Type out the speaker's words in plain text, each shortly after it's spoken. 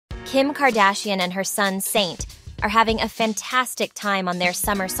Kim Kardashian and her son, Saint, are having a fantastic time on their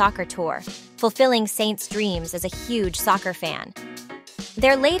summer soccer tour, fulfilling Saint's dreams as a huge soccer fan.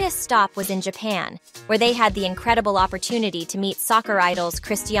 Their latest stop was in Japan, where they had the incredible opportunity to meet soccer idols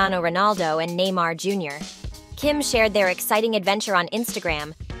Cristiano Ronaldo and Neymar Jr. Kim shared their exciting adventure on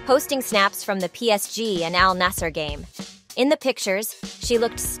Instagram, posting snaps from the PSG and Al-Nassr game. In the pictures, she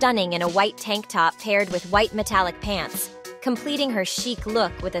looked stunning in a white tank top paired with white metallic pants, completing her chic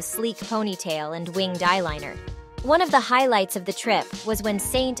look with a sleek ponytail and winged eyeliner. One of the highlights of the trip was when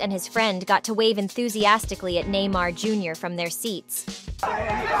Saint and his friend got to wave enthusiastically at Neymar Jr. from their seats.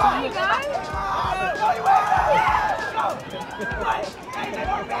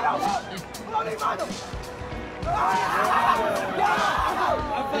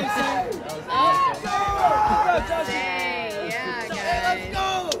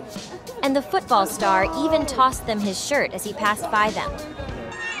 And the football star even tossed them his shirt as he passed by them.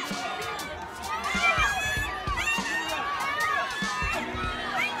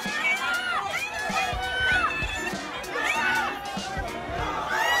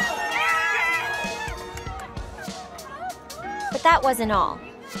 But that wasn't all.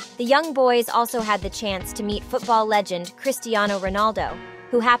 The young boys also had the chance to meet football legend Cristiano Ronaldo,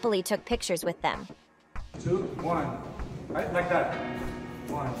 who happily took pictures with them. 2, 1, right, like that.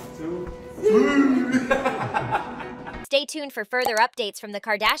 1, 2. Stay tuned for further updates from the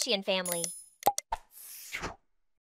Kardashian family.